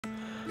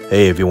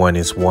Hey everyone,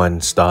 it's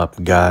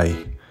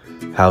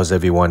OneStopGuy. How's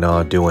everyone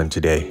all doing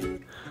today?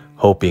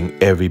 Hoping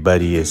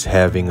everybody is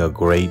having a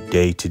great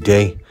day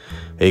today.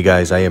 Hey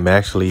guys, I am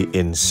actually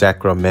in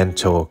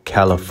Sacramento,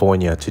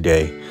 California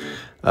today.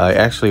 I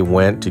actually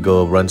went to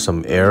go run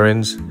some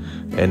errands,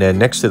 and then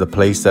next to the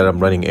place that I'm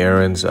running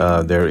errands,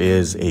 there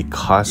is a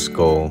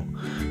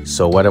Costco.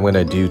 So what I'm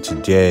gonna do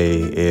today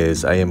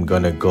is I am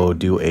gonna go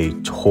do a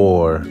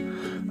tour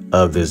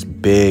of this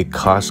big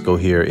Costco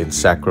here in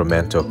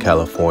Sacramento,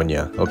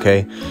 California.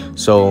 Okay,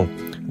 so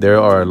there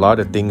are a lot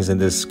of things in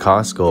this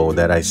Costco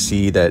that I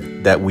see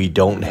that we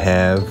don't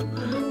have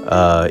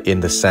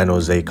in the San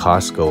Jose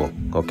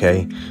Costco.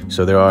 Okay,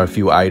 so there are a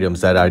few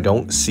items that I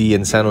don't see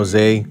in San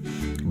Jose,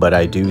 but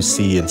I do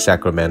see in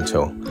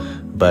Sacramento.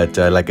 But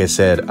like I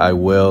said, I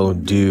will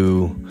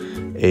do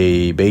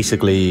a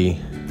basically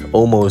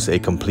almost a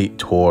complete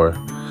tour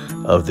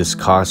of this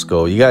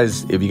Costco.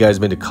 If you guys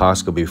been to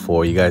Costco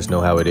before, you guys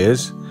know how it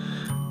is.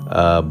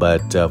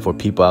 But for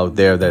people out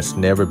there that's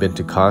never been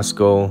to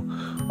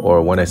Costco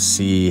or want to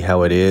see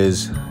how it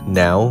is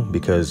now,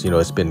 because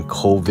it's been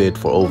COVID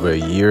for over a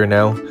year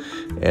now,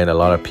 and a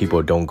lot of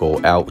people don't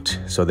go out,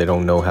 so they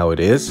don't know how it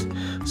is.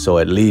 So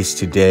at least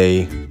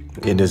today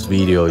in this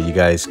video, you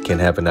guys can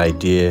have an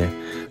idea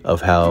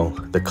of how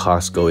the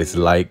Costco is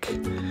like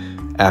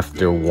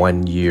after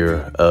 1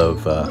 year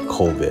of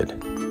COVID.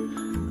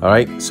 All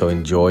right, so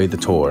enjoy the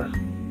tour.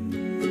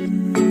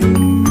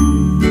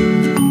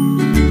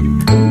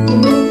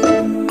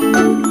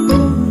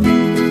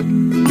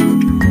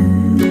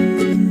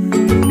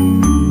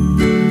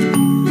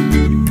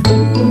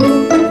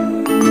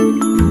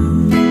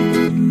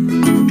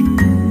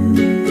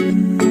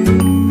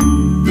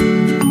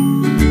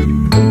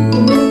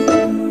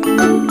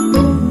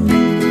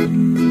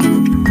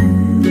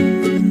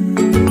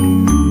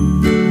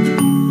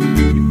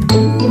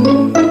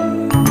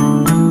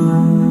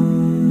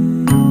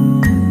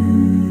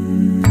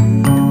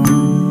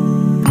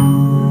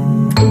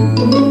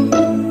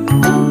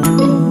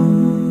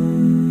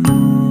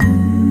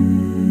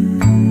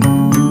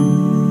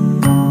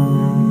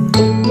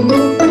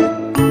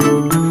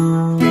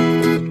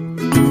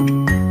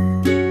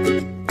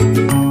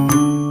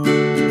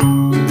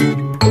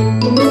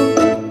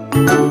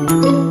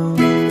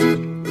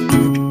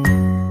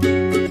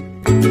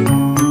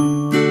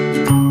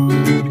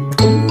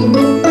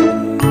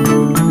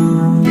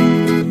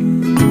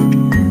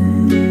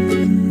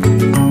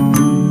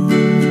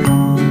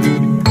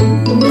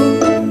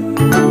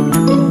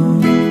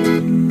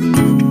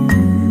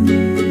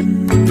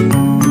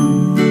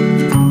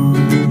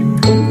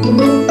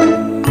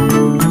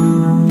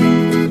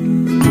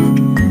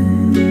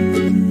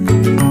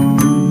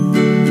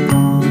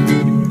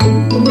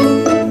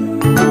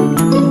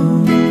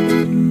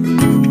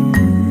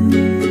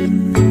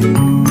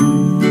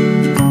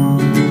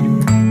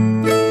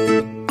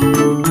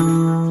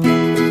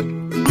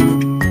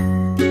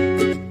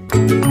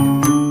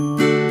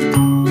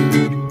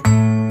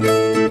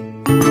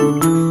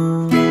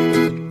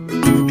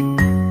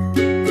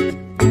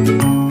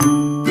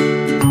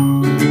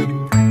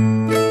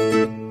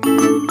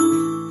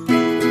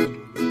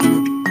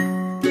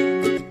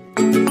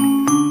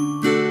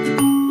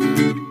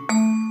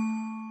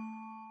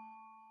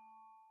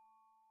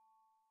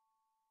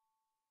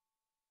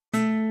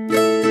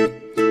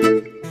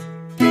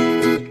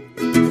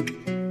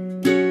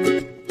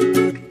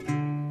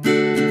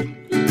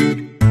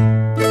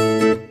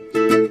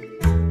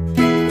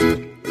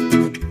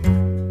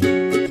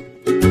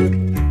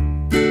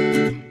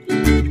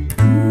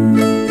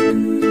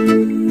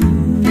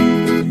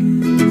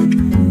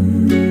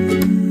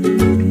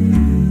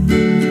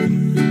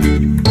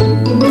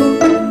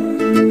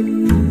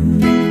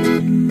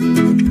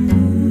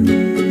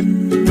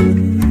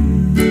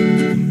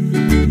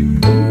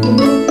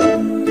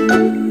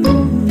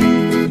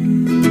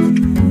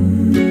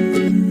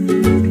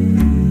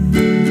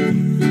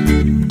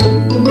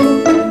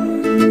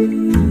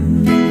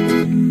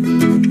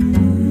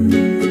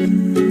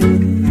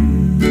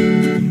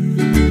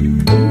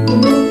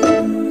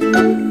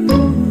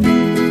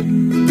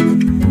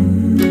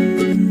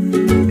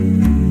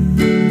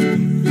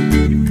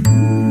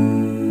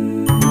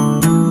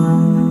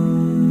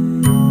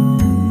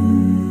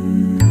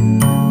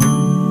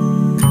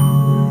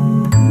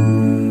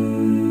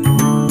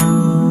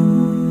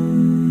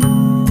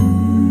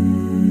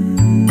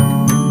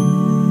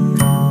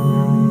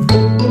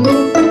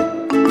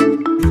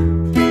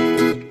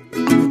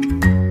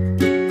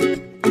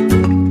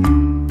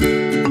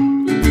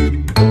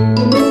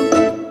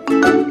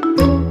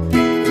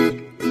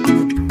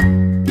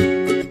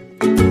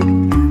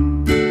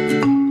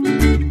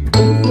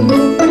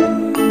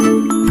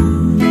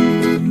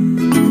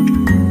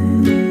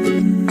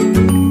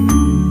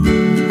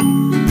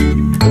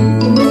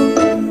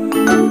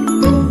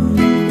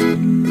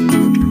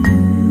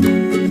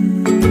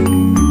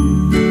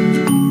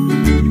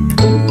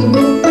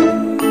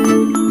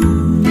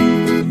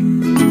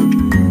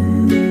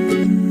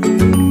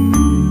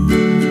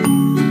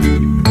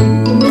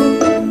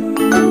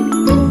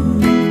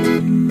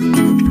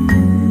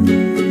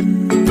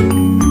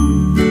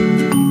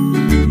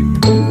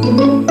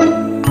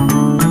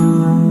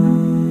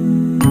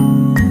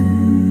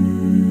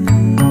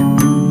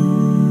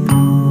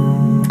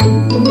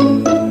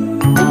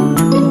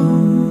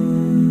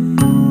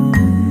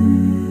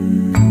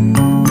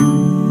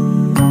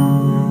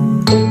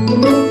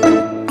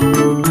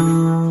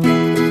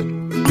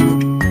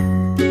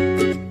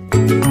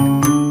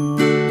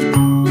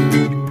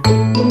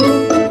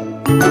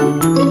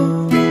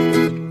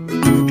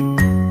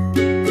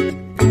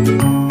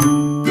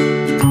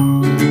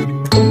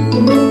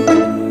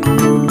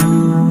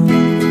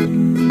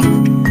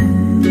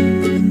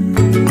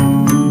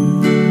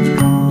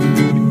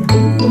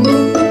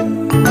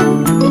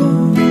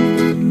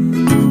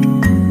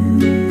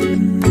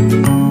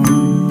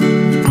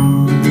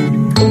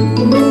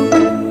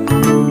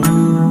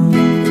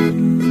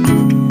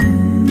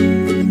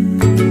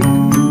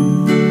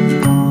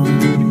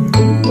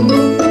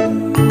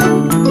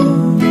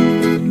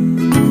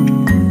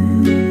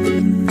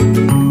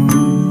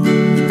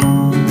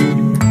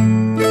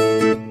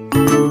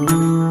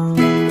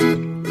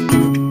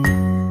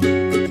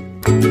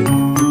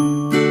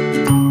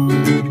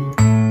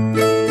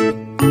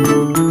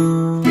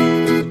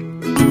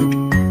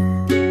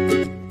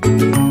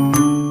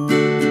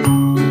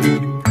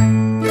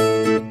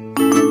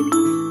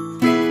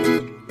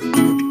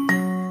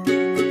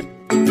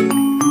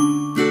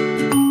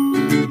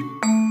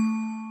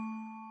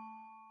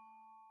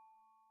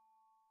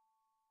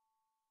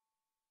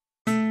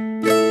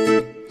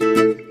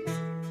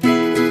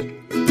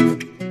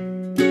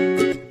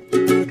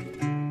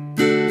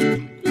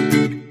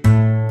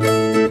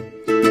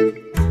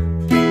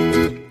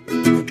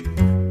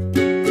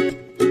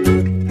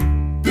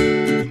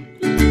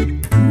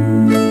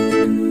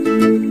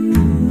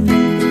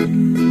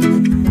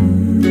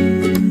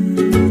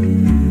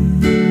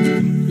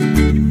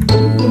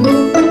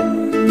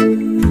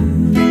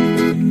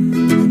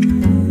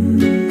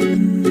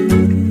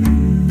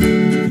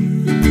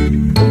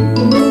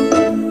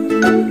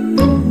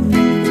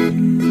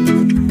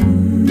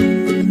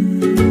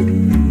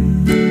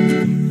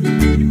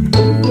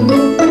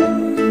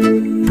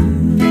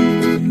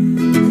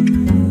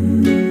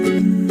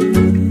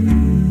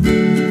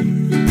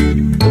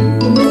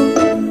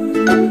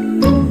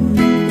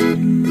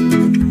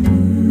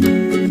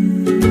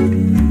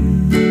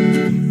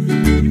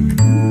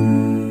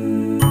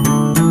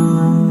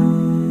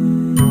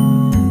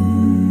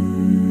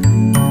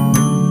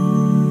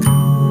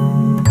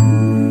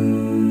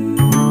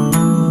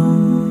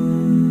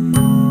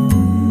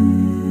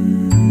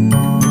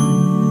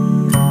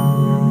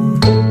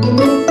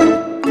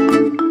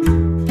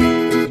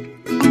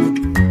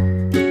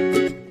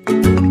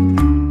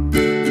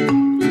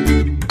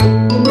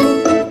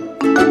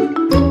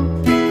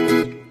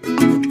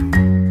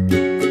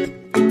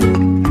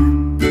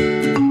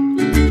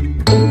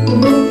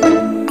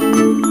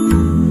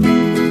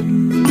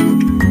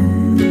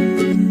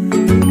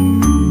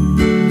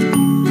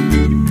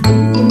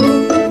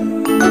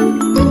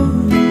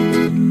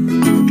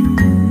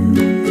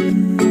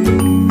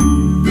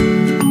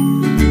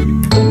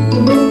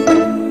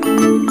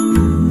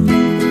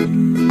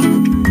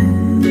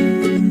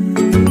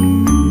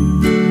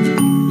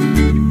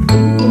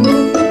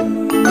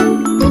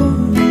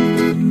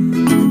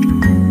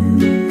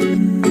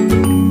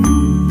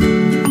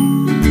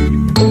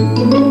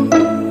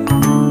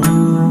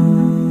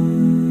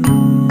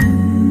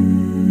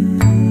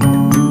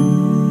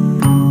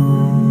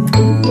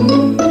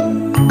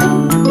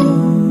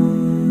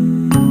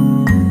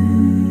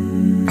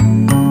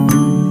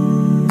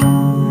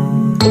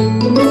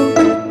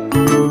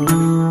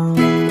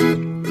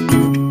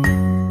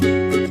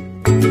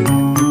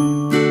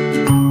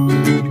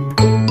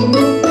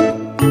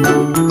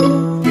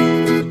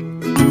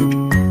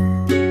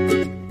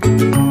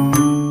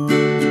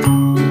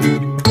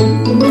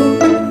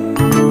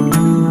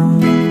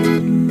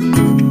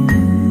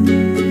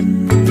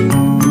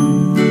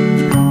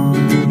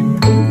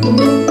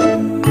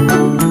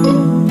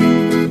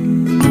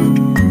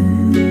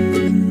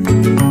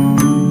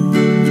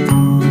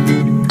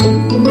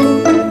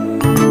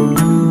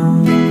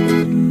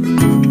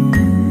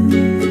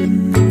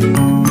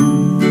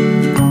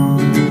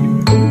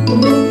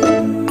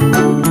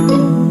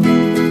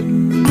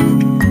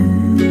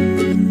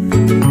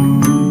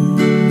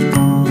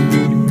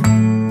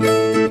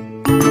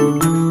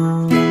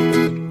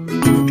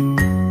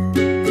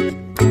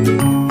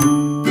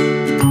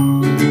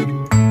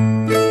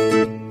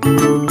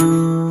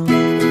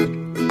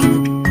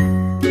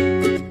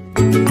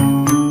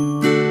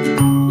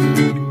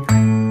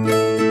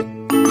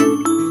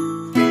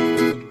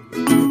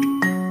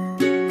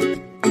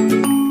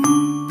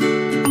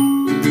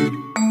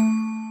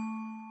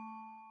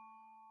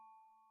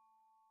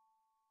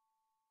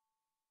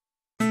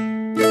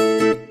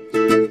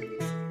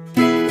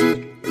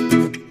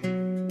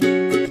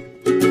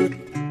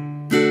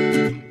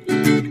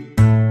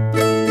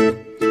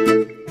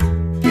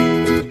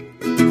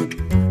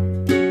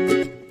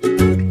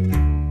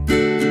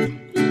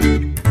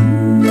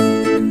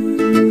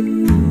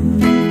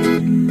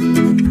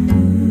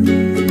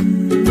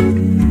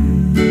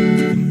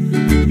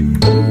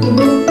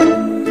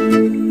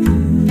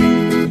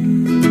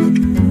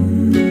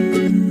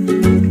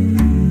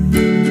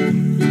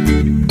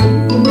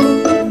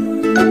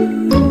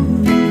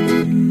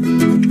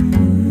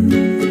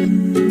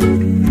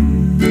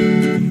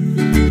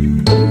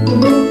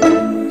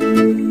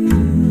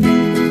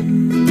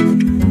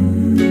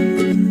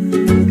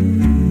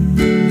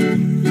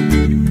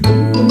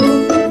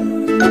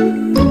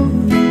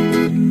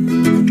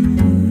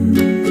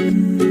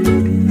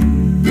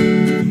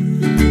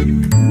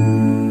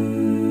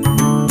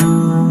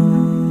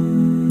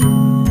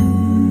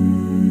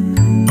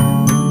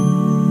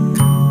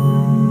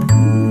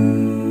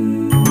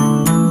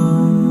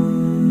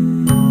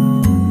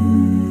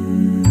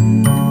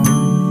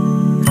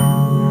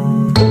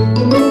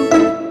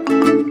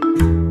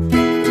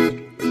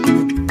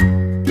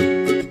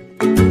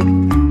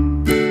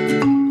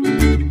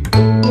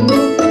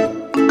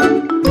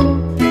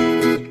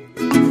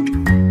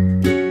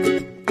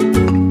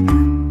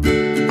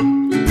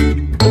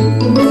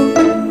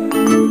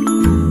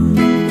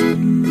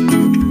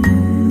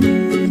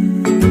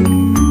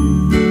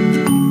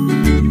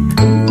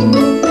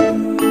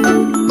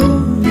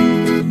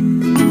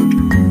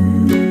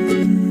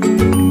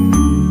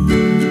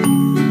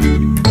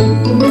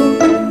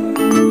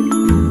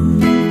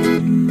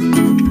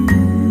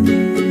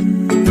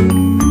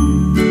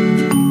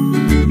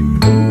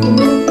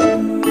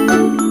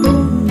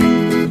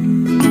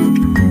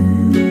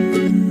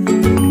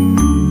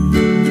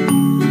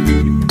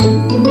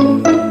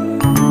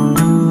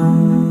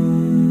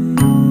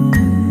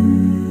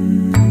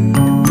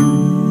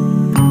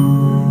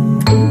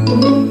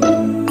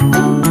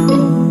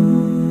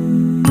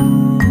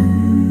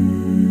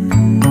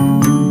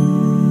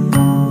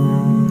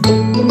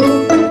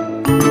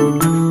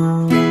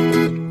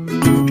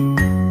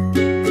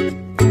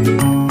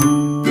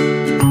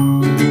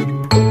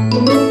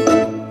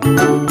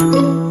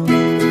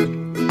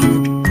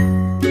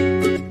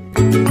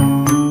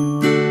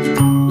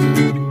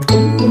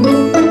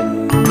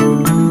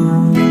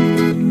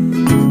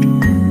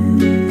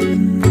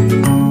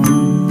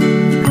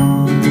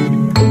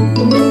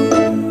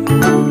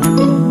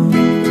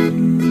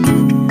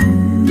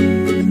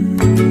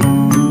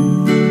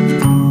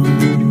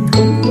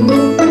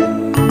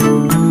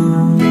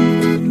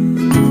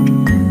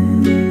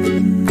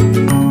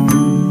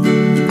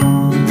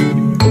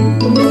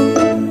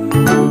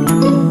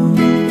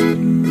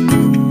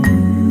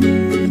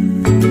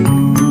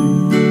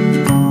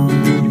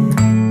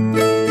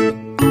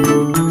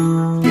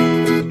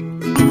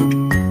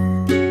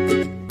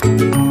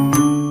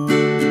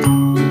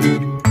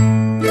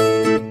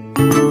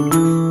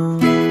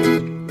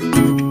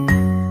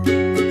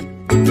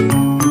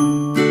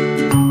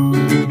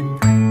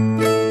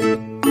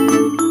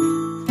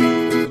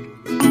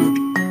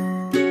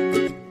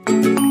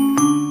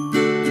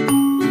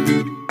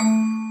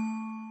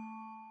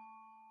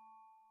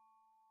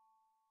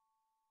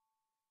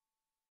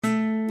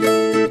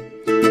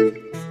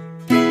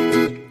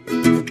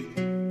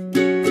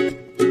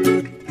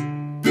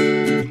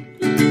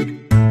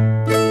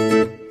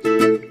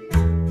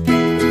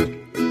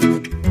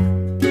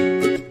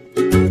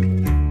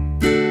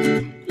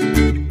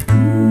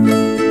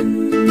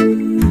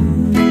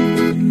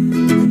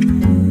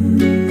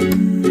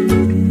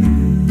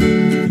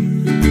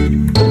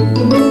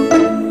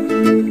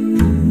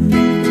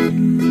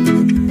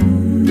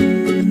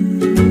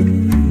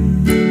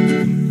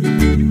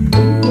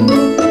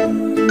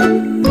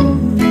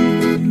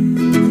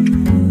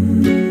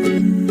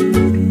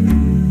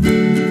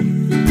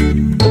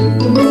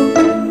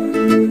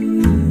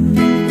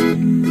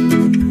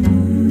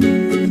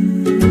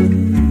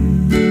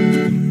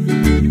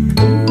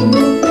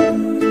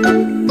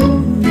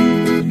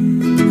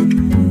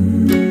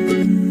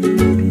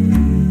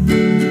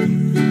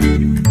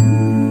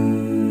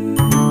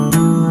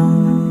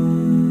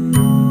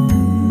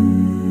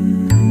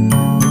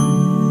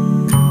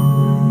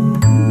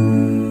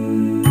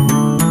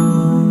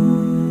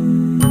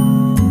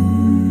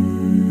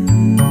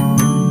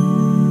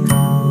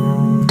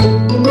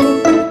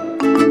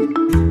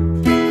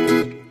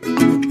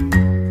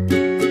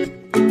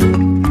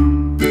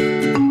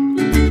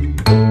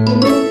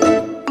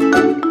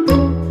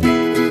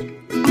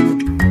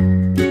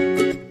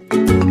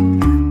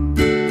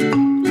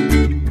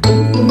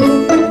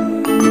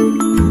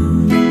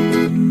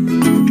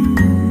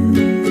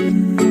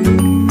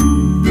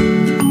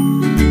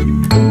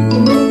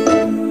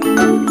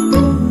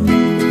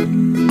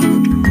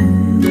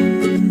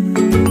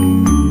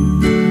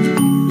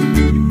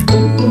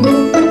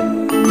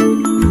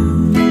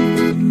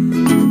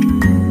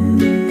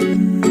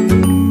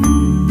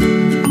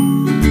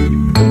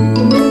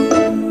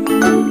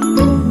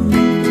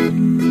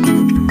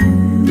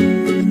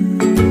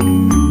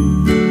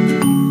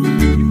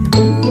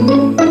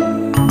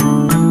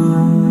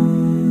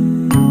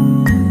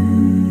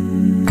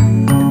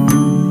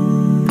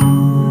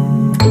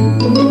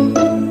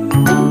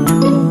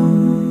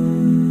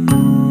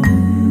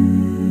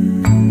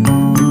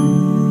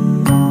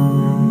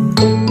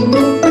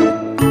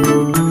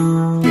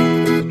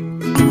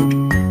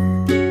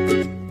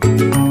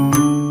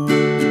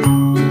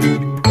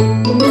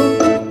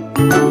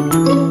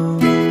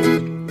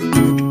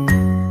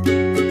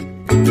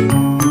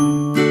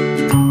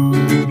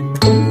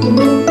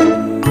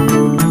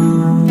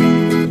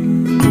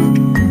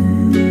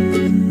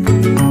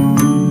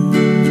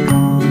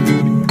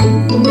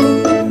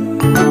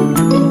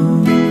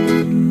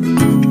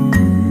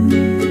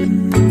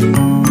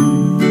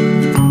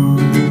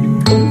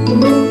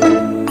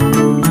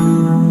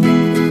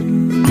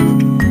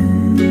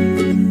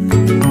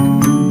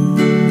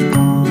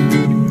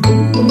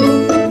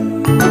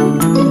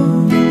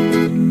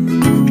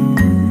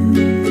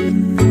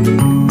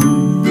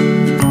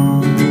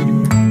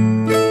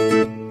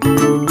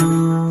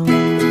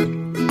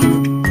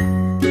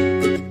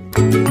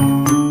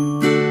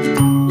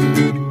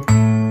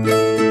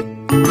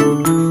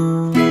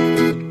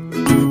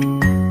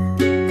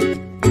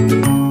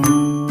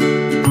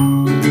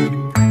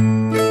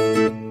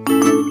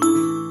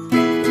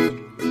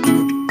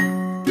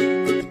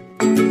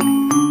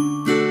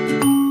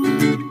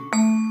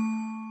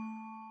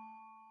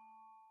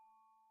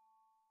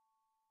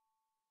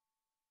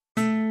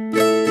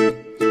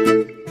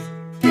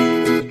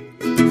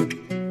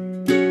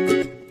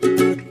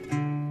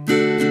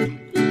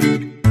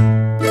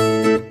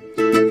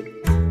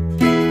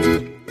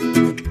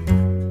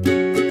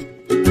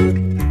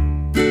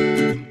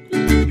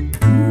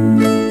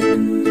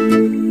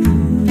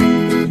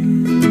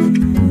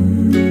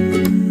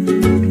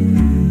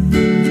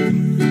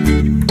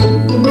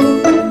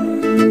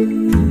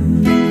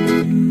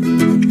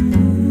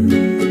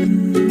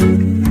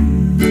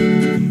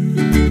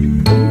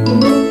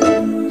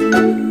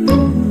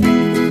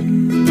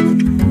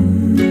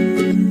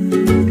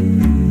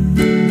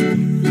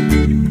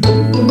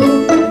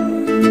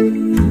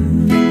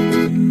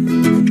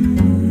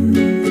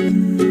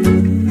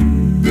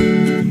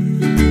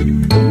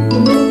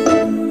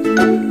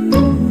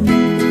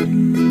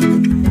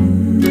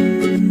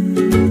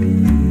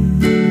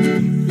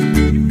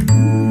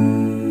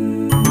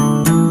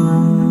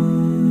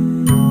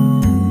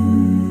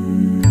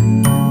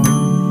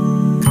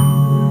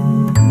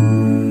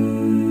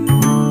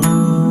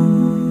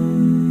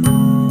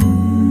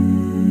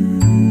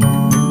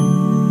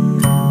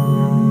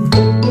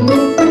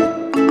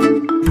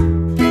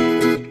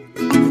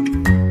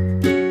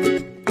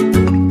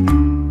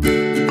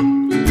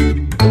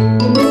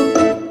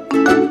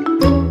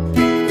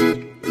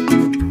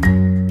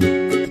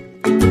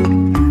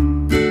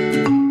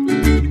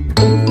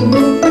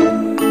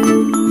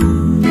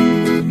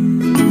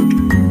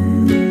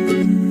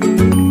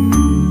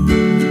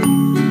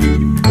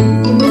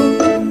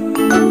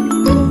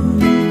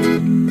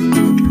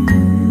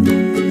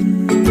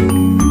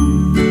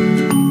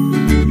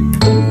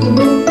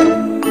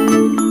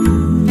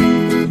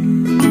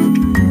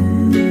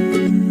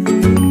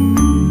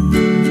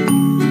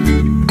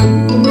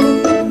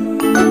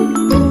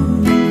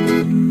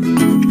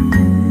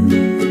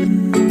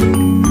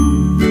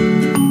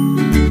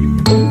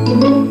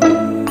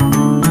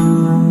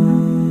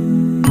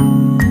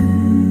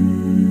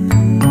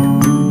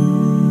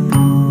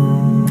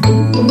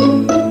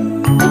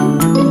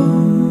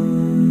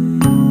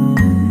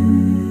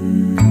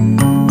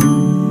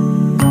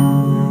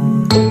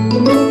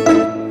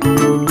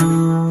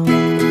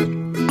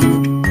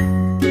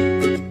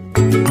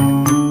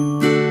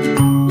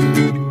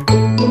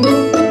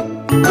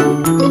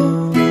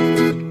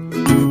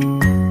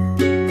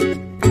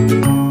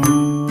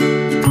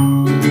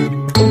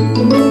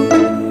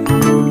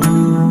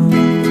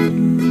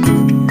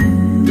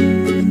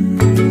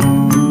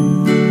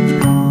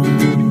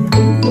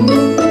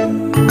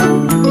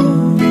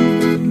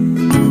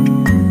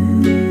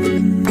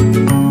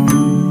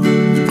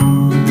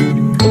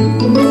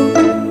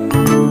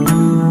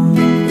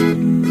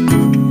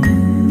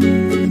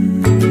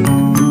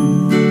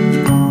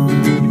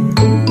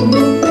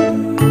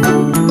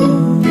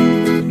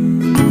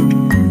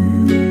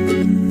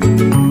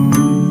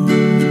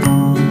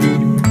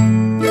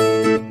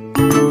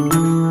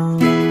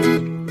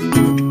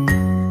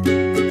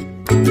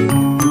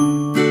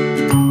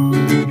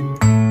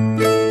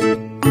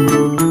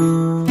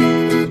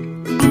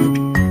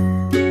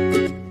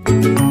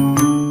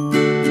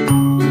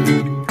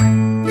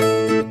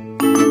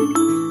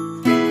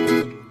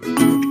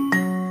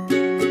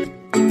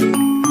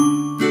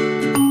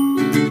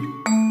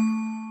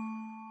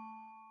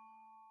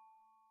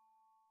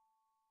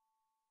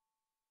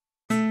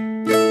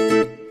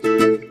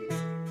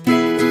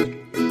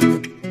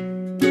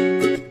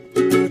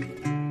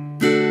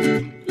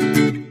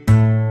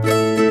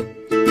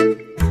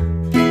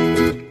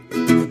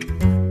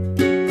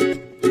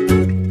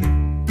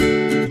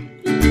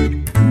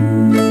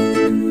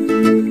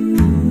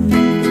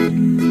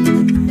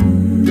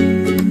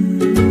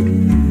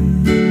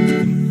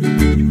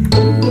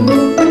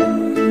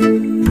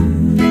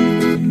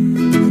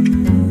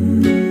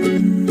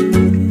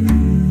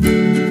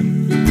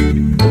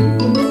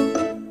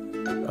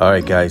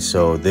 Alright guys,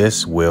 so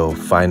this will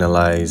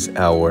finalize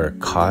our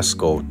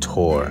Costco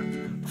tour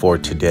for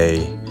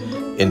today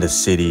in the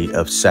city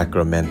of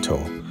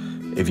Sacramento.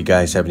 If you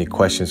guys have any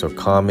questions or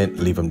comment,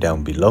 leave them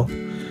down below.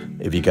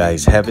 If you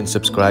guys haven't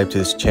subscribed to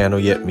this channel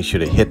yet, make sure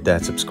to hit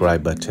that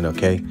subscribe button,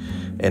 okay?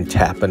 And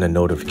tap on the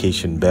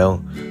notification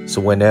bell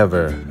so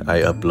whenever I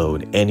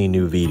upload any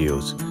new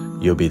videos,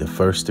 you'll be the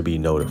first to be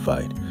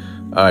notified.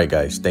 Alright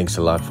guys, thanks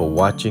a lot for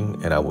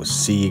watching, and I will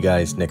see you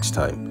guys next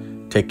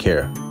time. Take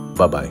care.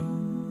 Bye-bye.